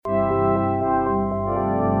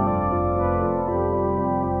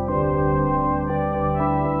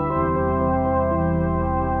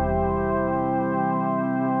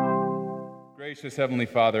Gracious Heavenly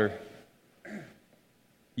Father,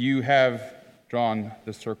 you have drawn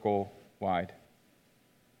the circle wide.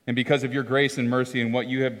 And because of your grace and mercy and what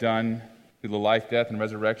you have done through the life, death, and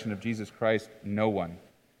resurrection of Jesus Christ, no one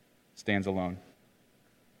stands alone.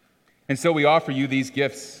 And so we offer you these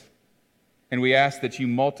gifts, and we ask that you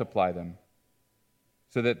multiply them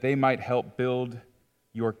so that they might help build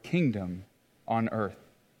your kingdom on earth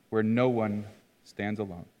where no one stands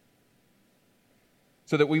alone,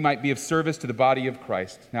 so that we might be of service to the body of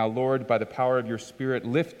Christ. Now, Lord, by the power of your Spirit,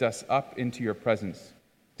 lift us up into your presence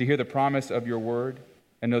to hear the promise of your word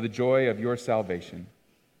and know the joy of your salvation.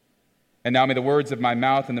 And now may the words of my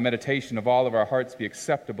mouth and the meditation of all of our hearts be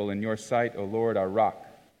acceptable in your sight, O Lord, our rock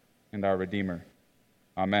and our Redeemer.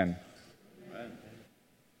 Amen. Amen.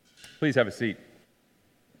 Please have a seat.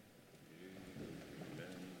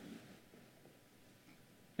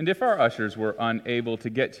 And if our ushers were unable to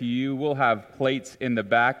get to you, we'll have plates in the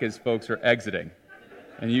back as folks are exiting.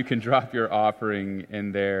 And you can drop your offering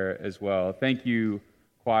in there as well. Thank you,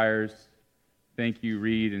 choirs. Thank you,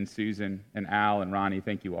 Reed and Susan and Al and Ronnie.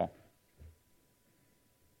 Thank you all.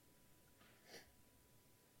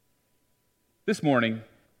 This morning,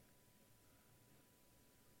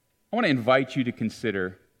 I want to invite you to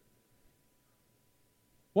consider,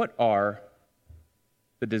 what are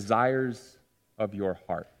the desires of your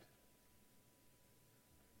heart?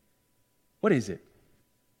 What is it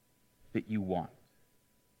that you want?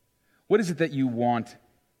 What is it that you want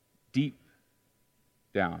deep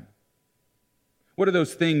down? What are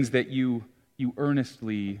those things that you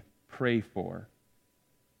earnestly pray for?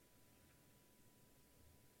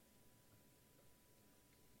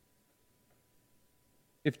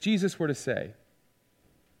 If Jesus were to say,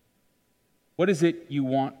 "What is it you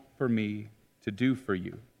want for me to do for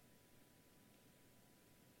you?"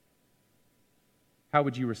 how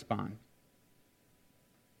would you respond?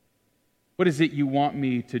 What is it you want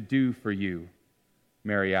me to do for you,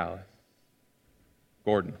 Mary Alice,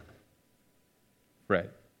 Gordon, Fred?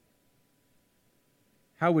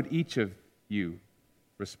 How would each of you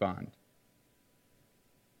respond?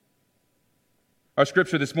 Our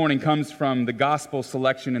scripture this morning comes from the Gospel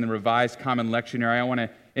selection in the Revised Common Lectionary. I want to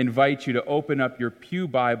invite you to open up your pew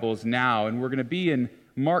Bibles now, and we're going to be in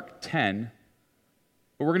Mark 10,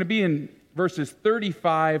 but we're going to be in verses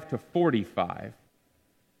 35 to 45.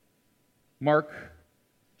 Mark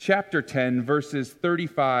chapter 10, verses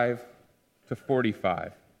 35 to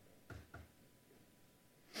 45.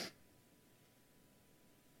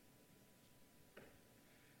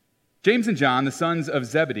 James and John, the sons of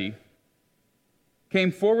Zebedee,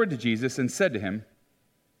 came forward to Jesus and said to him,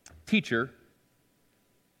 "Teacher,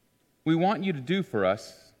 we want you to do for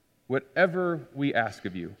us whatever we ask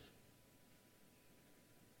of you."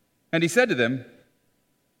 And he said to them,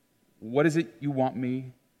 "What is it you want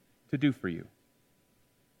me to do for you?"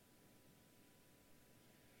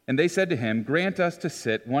 And they said to him, "Grant us to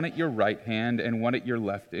sit, one at your right hand and one at your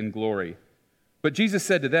left in glory." But Jesus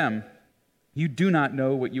said to them, "You do not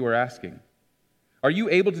know what you are asking. Are you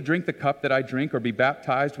able to drink the cup that I drink, or be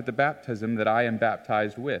baptized with the baptism that I am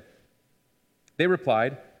baptized with?" They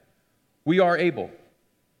replied, "We are able."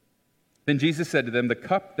 Then Jesus said to them, "The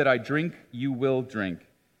cup that I drink you will drink,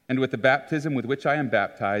 and with the baptism with which I am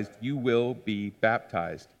baptized you will be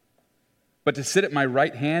baptized. But to sit at my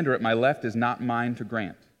right hand or at my left is not mine to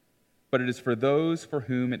grant, but it is for those for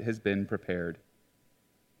whom it has been prepared."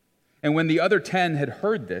 And when the other 10 had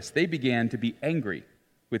heard this, they began to be angry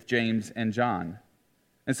with James and John.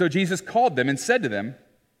 And so Jesus called them and said to them,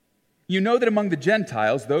 "You know that among the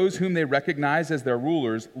Gentiles, those whom they recognize as their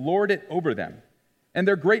rulers lord it over them, and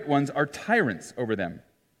their great ones are tyrants over them.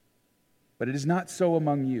 But it is not so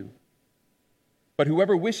among you. But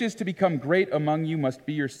whoever wishes to become great among you must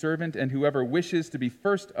be your servant, and whoever wishes to be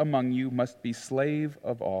first among you must be slave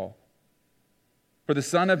of all. For the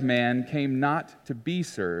Son of Man came not to be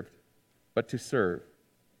served, but to serve,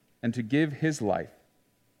 and to give his life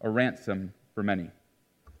a ransom for many."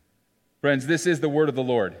 Friends, this is the word of the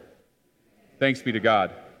Lord. Thanks be to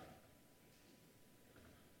God.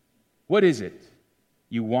 What is it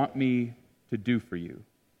you want me to do for you?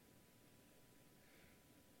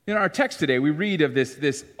 In our text today, we read of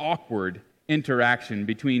this awkward interaction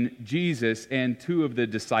between Jesus and two of the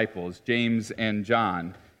disciples, James and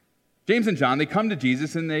John. James and John, they come to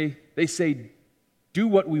Jesus and they say, "Do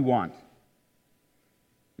what we want."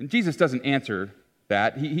 And Jesus doesn't answer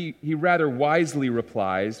that. He rather wisely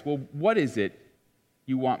replies, "Well, what is it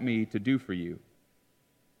you want me to do for you?"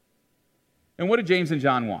 And what do James and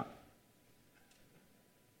John want?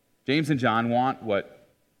 James and John want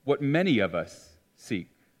what many of us seek,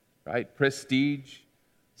 right? Prestige,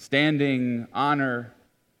 standing, honor.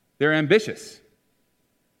 They're ambitious.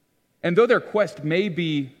 And though their request may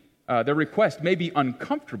be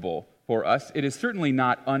uncomfortable for us, it is certainly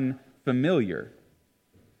not unfamiliar.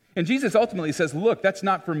 And Jesus ultimately says, look, that's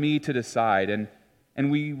not for me to decide.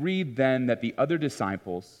 And we read then that the other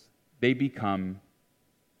disciples, they become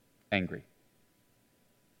angry.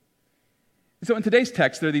 So in today's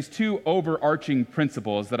text, there are these two overarching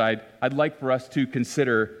principles that I'd like for us to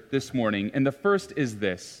consider this morning. And the first is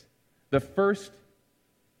this. The first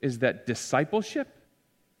is that discipleship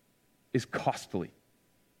is costly.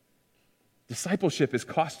 Discipleship is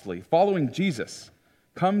costly. Following Jesus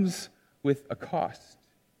comes with a cost.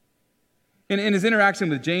 In his interaction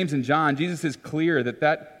with James and John, Jesus is clear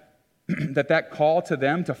that call to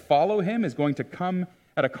them to follow him is going to come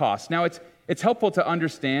at a cost. Now, it's helpful to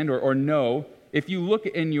understand or know, if you look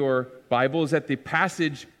in your Bibles at the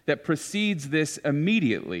passage that precedes this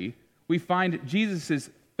immediately, we find Jesus'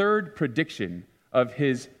 third prediction of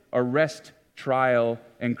his arrest, trial,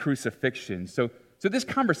 and crucifixion. So this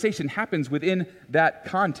conversation happens within that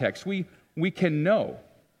context. We can know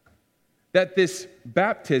that this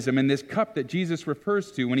baptism and this cup that Jesus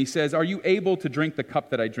refers to when he says, are you able to drink the cup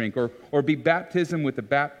that I drink, or be baptism with the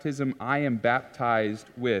baptism I am baptized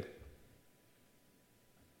with?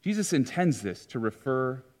 Jesus intends this to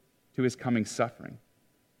refer to his coming suffering.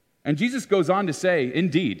 And Jesus goes on to say,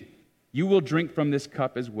 indeed, you will drink from this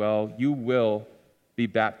cup as well. You will be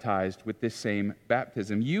baptized with this same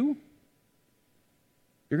baptism. You're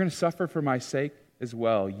going to suffer for my sake as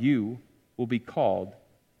well. You will be called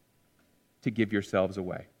to give yourselves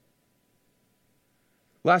away.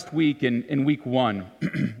 Last week, in week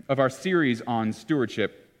 1 of our series on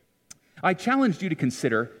stewardship, I challenged you to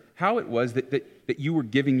consider how it was that you were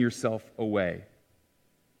giving yourself away.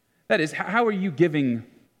 That is, how are you giving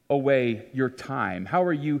away your time? How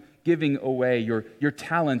are you giving away your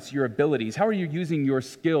talents, your abilities? How are you using your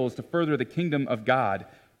skills to further the kingdom of God?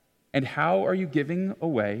 And how are you giving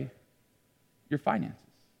away your finances?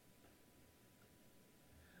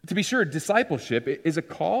 To be sure, discipleship is a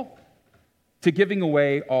call to giving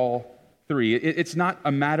away all three. It's not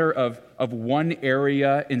a matter of one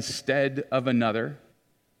area instead of another.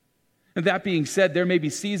 And that being said, there may be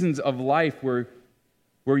seasons of life where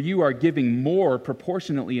you are giving more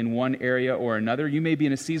proportionately in one area or another. You may be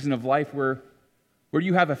in a season of life where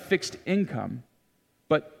you have a fixed income,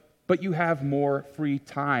 but you have more free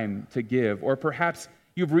time to give. Or perhaps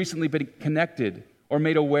you've recently been connected or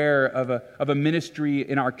made aware of a ministry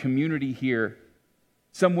in our community here,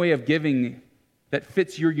 some way of giving that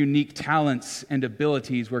fits your unique talents and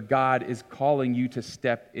abilities where God is calling you to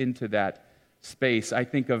step into that space. I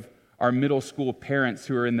think of our middle school parents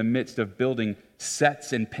who are in the midst of building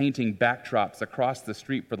sets and painting backdrops across the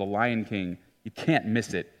street for the Lion King. You can't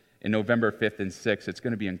miss it in November 5th and 6th. It's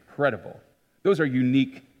going to be incredible. Those are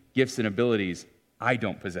unique gifts and abilities I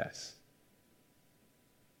don't possess.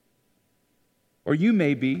 Or you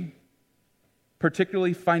may be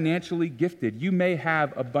particularly financially gifted. You may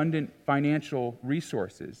have abundant financial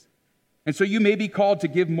resources. And so you may be called to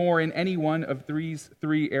give more in any one of these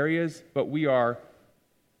three areas, but we are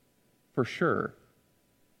for sure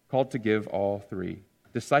called to give all three.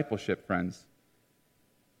 Discipleship, friends,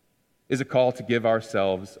 is a call to give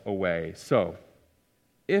ourselves away. So,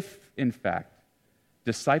 if in fact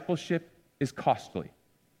discipleship is costly,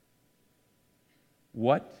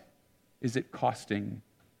 what is it costing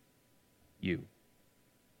you?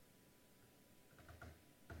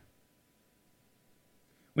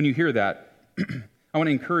 When you hear that, I want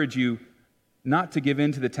to encourage you not to give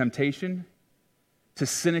in to the temptation to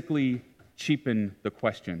cynically cheapen the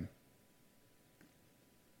question.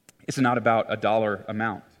 It's not about a dollar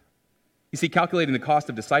amount. You see, calculating the cost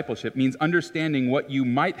of discipleship means understanding what you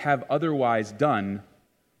might have otherwise done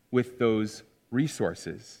with those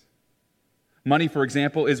resources. Money, for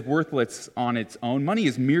example, is worthless on its own. Money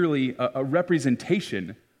is merely a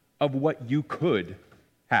representation of what you could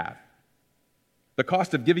have. The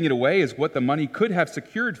cost of giving it away is what the money could have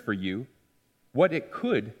secured for you, what it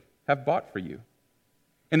could have bought for you.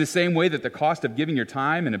 In the same way that the cost of giving your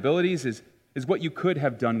time and abilities is what you could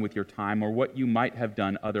have done with your time or what you might have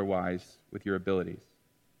done otherwise with your abilities.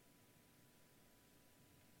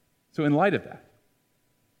 So in light of that,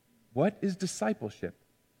 what is discipleship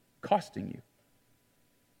costing you?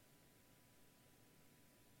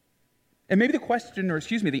 And maybe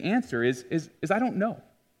the answer is I don't know.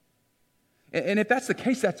 And if that's the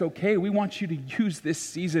case, that's okay. We want you to use this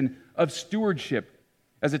season of stewardship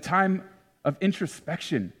as a time of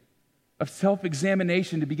introspection, of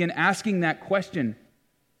self-examination, to begin asking that question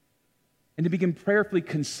and to begin prayerfully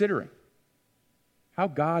considering how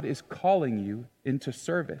God is calling you into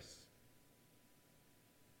service.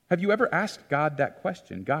 Have you ever asked God that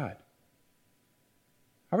question? God,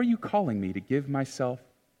 How are you calling me to give myself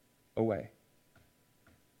away?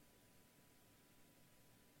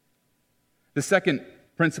 The second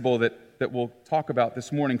principle that we'll talk about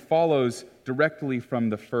this morning follows directly from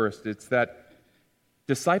the first. It's that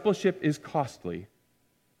discipleship is costly,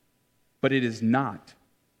 but it is not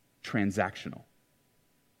transactional.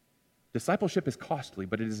 Discipleship is costly,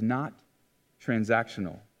 but it is not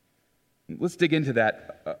transactional. Let's dig into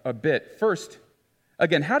that a bit. First,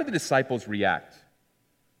 again, how did the disciples react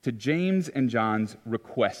to James and John's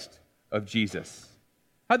request of Jesus?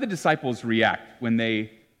 How did the disciples react when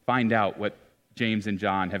they find out what James and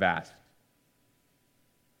John have asked?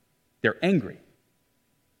 They're angry.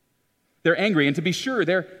 They're angry, and to be sure,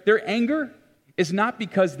 their anger is not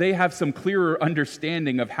because they have some clearer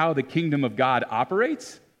understanding of how the kingdom of God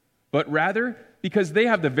operates, but rather because they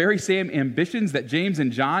have the very same ambitions that James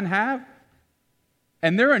and John have,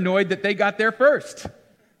 and they're annoyed that they got there first.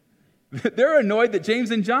 They're annoyed that James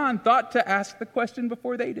and John thought to ask the question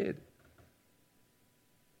before they did.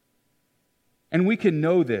 And we can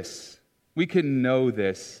know this. We can know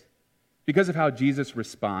this because of how Jesus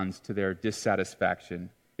responds to their dissatisfaction.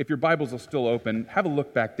 If your Bibles are still open, have a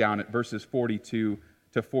look back down at verses 42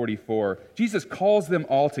 to 44. Jesus calls them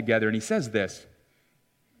all together and he says this,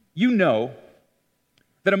 "You know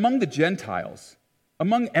that among the Gentiles,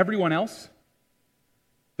 among everyone else,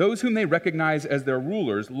 those whom they recognize as their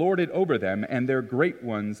rulers lord it over them, and their great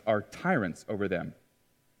ones are tyrants over them.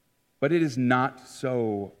 But it is not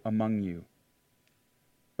so among you.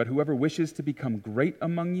 But whoever wishes to become great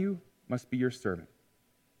among you must be your servant.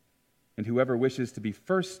 And whoever wishes to be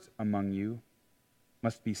first among you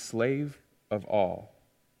must be slave of all."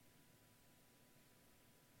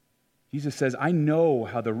 Jesus says, I know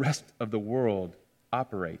how the rest of the world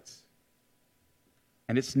operates.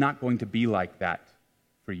 And it's not going to be like that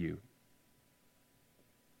for you.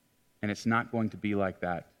 And it's not going to be like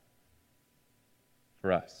that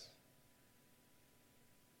for us.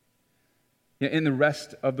 In the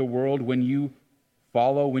rest of the world, when you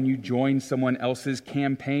join someone else's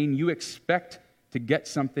campaign, you expect to get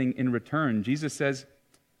something in return. Jesus says,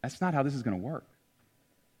 that's not how this is going to work.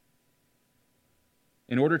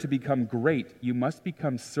 In order to become great, you must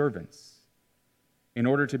become servants. In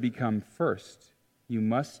order to become first, you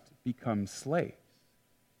must become slaves.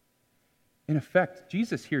 In effect,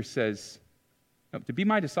 Jesus here says, to be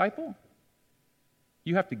my disciple,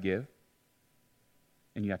 you have to give,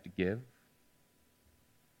 and you have to give,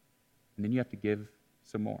 and then you have to give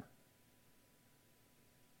some more.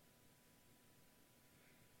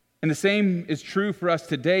 And the same is true for us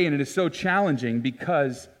today, and it is so challenging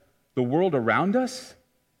because the world around us,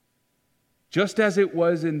 just as it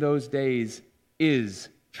was in those days, is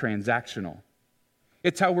transactional.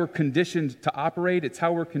 It's how we're conditioned to operate. It's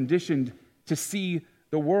how we're conditioned to see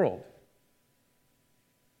the world.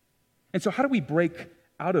 And so how do we break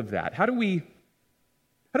out of that? How do we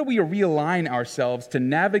realign ourselves to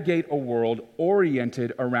navigate a world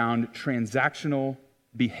oriented around transactional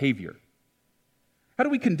behavior? How do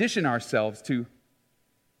we condition ourselves to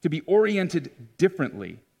be oriented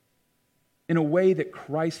differently in a way that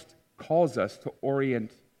Christ calls us to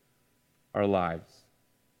orient our lives?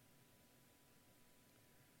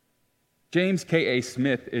 James K.A.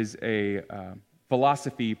 Smith is a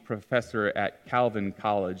philosophy professor at Calvin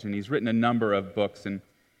College, and he's written a number of books. And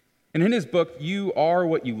in his book, You Are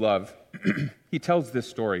What You Love, he tells this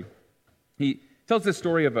story. He tells this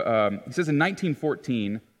story of, he says in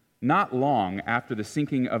 1914, not long after the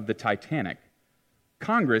sinking of the Titanic,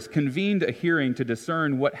 Congress convened a hearing to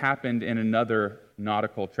discern what happened in another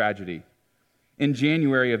nautical tragedy. In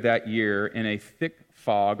January of that year, in a thick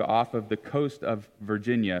fog off of the coast of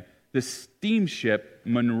Virginia, the steamship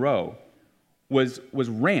Monroe was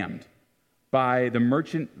rammed by the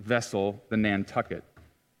merchant vessel, the Nantucket.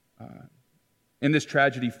 In this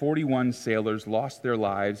tragedy, 41 sailors lost their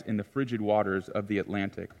lives in the frigid waters of the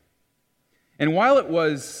Atlantic. And while it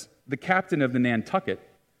was the captain of the Nantucket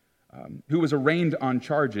who was arraigned on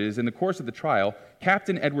charges, in the course of the trial,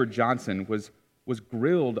 Captain Edward Johnson was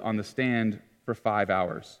grilled on the stand for 5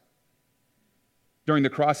 hours. During the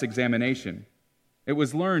cross-examination, it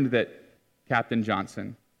was learned that Captain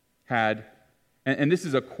Johnson had, and this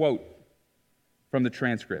is a quote from the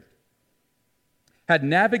transcript, had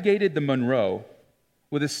navigated the Monroe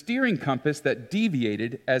with a steering compass that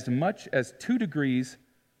deviated as much as 2 degrees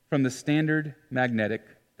from the standard magnetic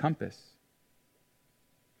compass.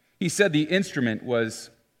 He said the instrument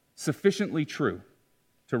was sufficiently true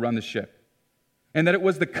to run the ship, and that it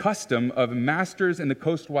was the custom of masters in the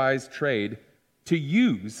coastwise trade to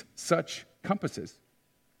use such compasses.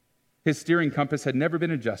 His steering compass had never been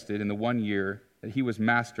adjusted in the 1 year that he was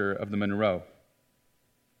master of the Monroe.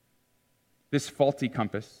 this faulty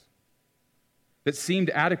compass that seemed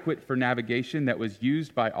adequate for navigation, that was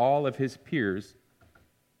used by all of his peers,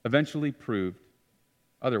 eventually proved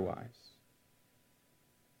otherwise.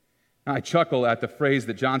 Now, I chuckle at the phrase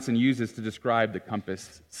that Johnson uses to describe the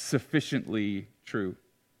compass, sufficiently true.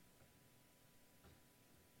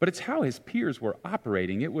 But it's how his peers were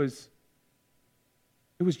operating. It was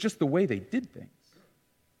just the way they did things.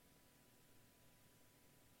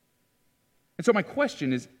 And so my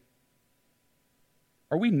question is,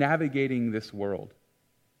 are we navigating this world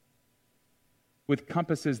with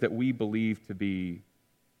compasses that we believe to be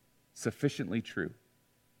sufficiently true?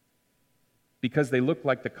 Because they look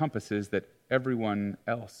like the compasses that everyone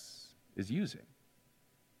else is using.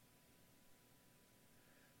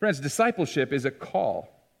 Friends, discipleship is a call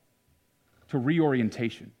to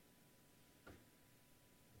reorientation.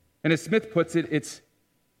 And as Smith puts it, it's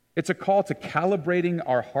a call to calibrating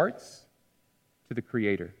our hearts to the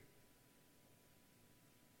Creator.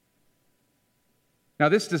 Now,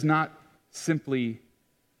 this does not simply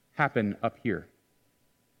happen up here.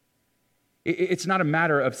 It's not a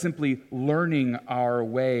matter of simply learning our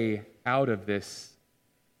way out of this,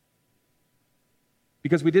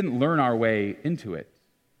 because we didn't learn our way into it.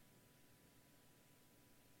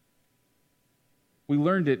 We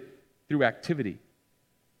learned it through activity,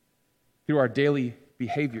 through our daily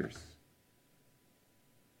behaviors.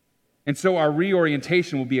 And so our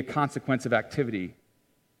reorientation will be a consequence of activity.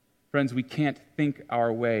 Friends, we can't think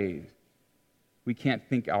our way, we can't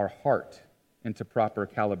think our heart into proper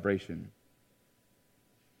calibration.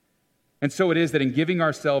 And so it is that in giving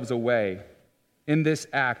ourselves away in this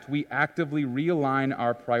act, we actively realign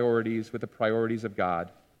our priorities with the priorities of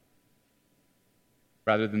God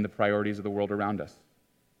rather than the priorities of the world around us.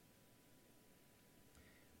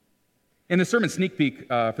 In the sermon sneak peek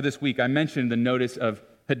for this week, I mentioned the notice of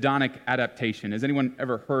hedonic adaptation. Has anyone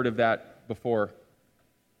ever heard of that before?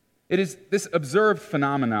 It is this observed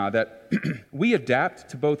phenomena that we adapt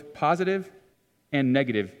to both positive and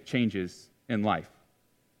negative changes in life.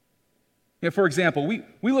 For example, we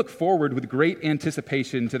look forward with great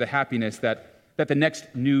anticipation to the happiness that the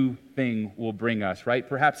next new thing will bring us, right?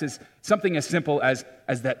 Perhaps it's something as simple as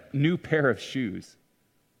that new pair of shoes.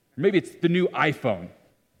 Maybe it's the new iPhone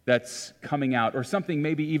that's coming out, or something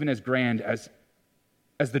maybe even as grand as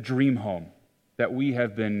the dream home that we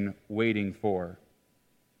have been waiting for.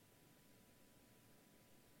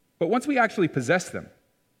 But once we actually possess them,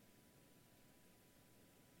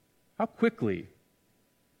 how quickly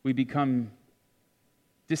we become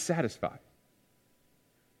dissatisfied.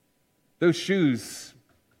 Those shoes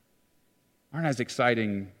aren't as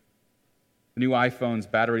exciting. The new iPhone's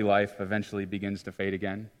battery life eventually begins to fade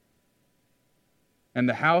again. And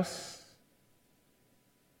the house,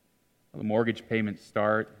 well, the mortgage payments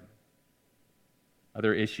start,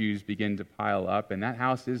 other issues begin to pile up, and that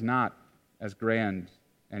house is not as grand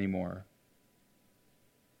anymore.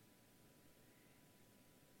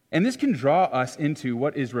 And this can draw us into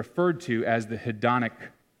what is referred to as the hedonic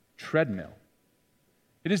treadmill.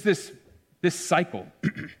 It is this cycle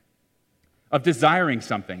of desiring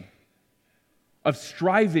something, of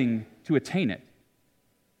striving to attain it,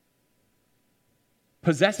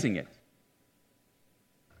 possessing it,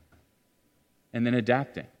 and then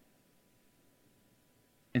adapting.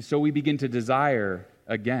 And so we begin to desire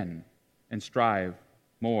again and strive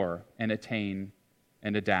more and attain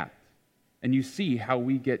and adapt. And you see how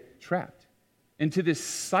we get trapped into this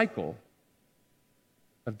cycle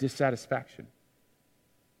of dissatisfaction.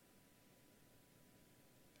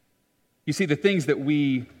 You see, the things that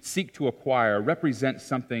we seek to acquire represent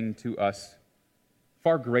something to us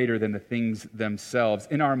far greater than the things themselves.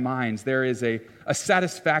 In our minds, there is a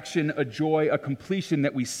satisfaction, a joy, a completion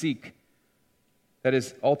that we seek that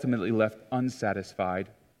is ultimately left unsatisfied,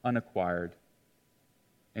 unacquired,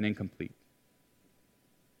 and incomplete.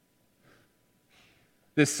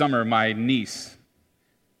 This summer, my niece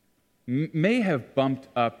may have bumped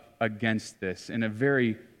up against this in a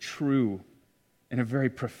very true, in a very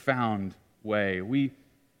profound way. We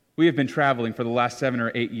have been traveling for the last 7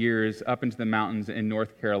 or 8 years up into the mountains in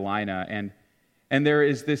North Carolina, and there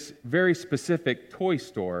is this very specific toy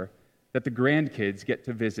store that the grandkids get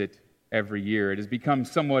to visit every year. It has become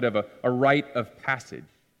somewhat of a rite of passage.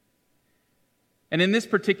 And in this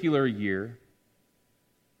particular year,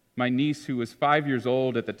 my niece, who was 5 years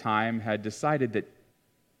old at the time, had decided that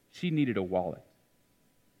she needed a wallet.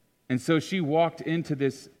 And so she walked into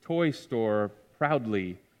this toy store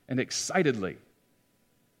proudly and excitedly.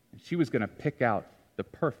 And she was going to pick out the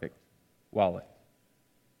perfect wallet.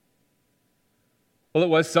 Well, it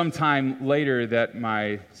was sometime later that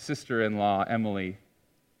my sister-in-law, Emily,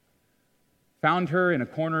 found her in a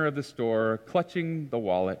corner of the store, clutching the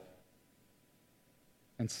wallet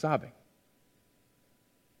and sobbing,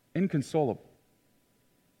 inconsolable.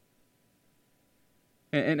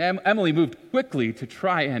 And Emily moved quickly to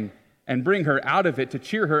try and bring her out of it, to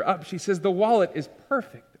cheer her up. She says, "The wallet is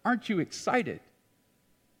perfect. Aren't you excited?" To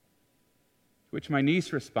which my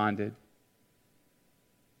niece responded,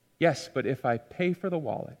 "Yes, but if I pay for the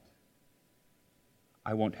wallet,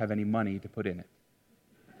 I won't have any money to put in it."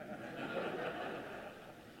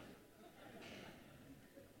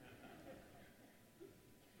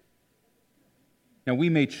 Now, we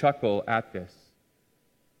may chuckle at this,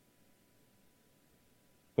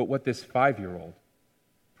 but what this 5-year-old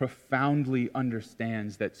profoundly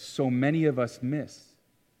understands that so many of us miss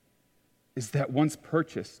is that once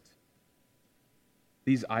purchased,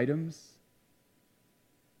 these items,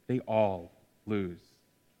 they all lose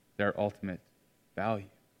their ultimate value.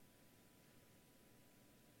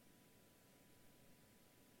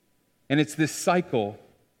 And it's this cycle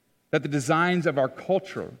that the designs of our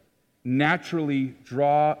culture naturally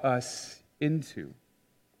draw us into.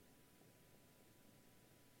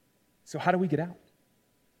 So how do we get out?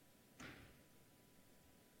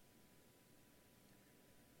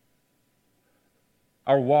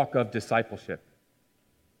 Our walk of discipleship,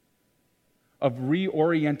 of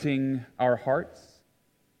reorienting our hearts,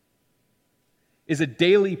 is a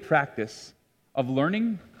daily practice of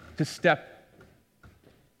learning to step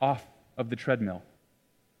off of the treadmill,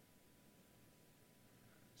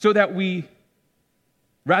 so that we,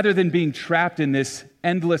 rather than being trapped in this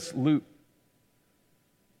endless loop,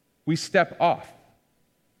 we step off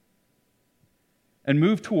and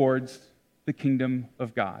move towards the kingdom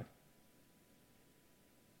of God.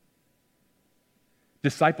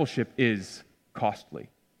 Discipleship is costly,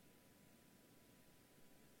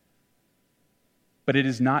 but it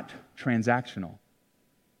is not transactional.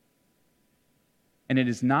 And it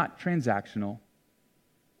is not transactional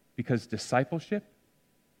because discipleship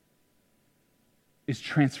is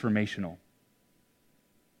transformational.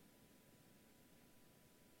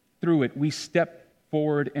 Through it, we step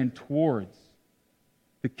forward and towards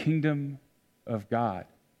the kingdom of God.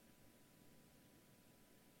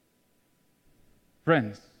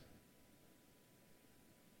 Friends,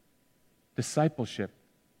 discipleship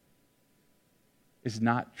is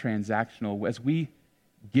not transactional. As we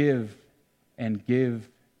give and give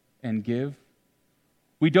and give,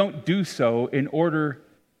 we don't do so in order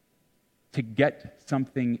to get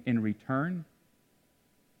something in return.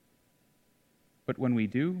 But when we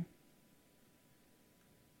do,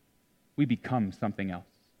 we become something else.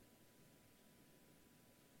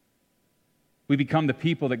 We become the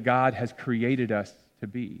people that God has created us to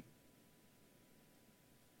be.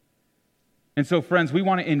 And so, friends, we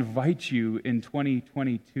want to invite you in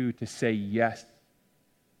 2022 to say yes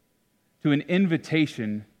to an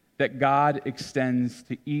invitation that God extends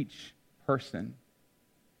to each person.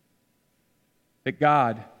 That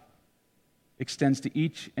God extends to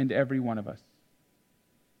each and every one of us.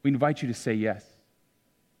 We invite you to say yes.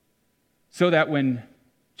 So that when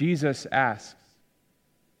Jesus asks,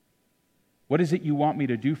 "What is it you want me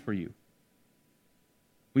to do for you?"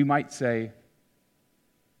 we might say,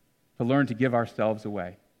 to learn to give ourselves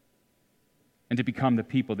away and to become the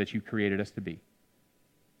people that you created us to be.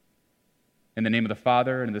 In the name of the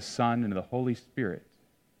Father, and of the Son, and of the Holy Spirit.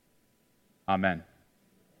 Amen.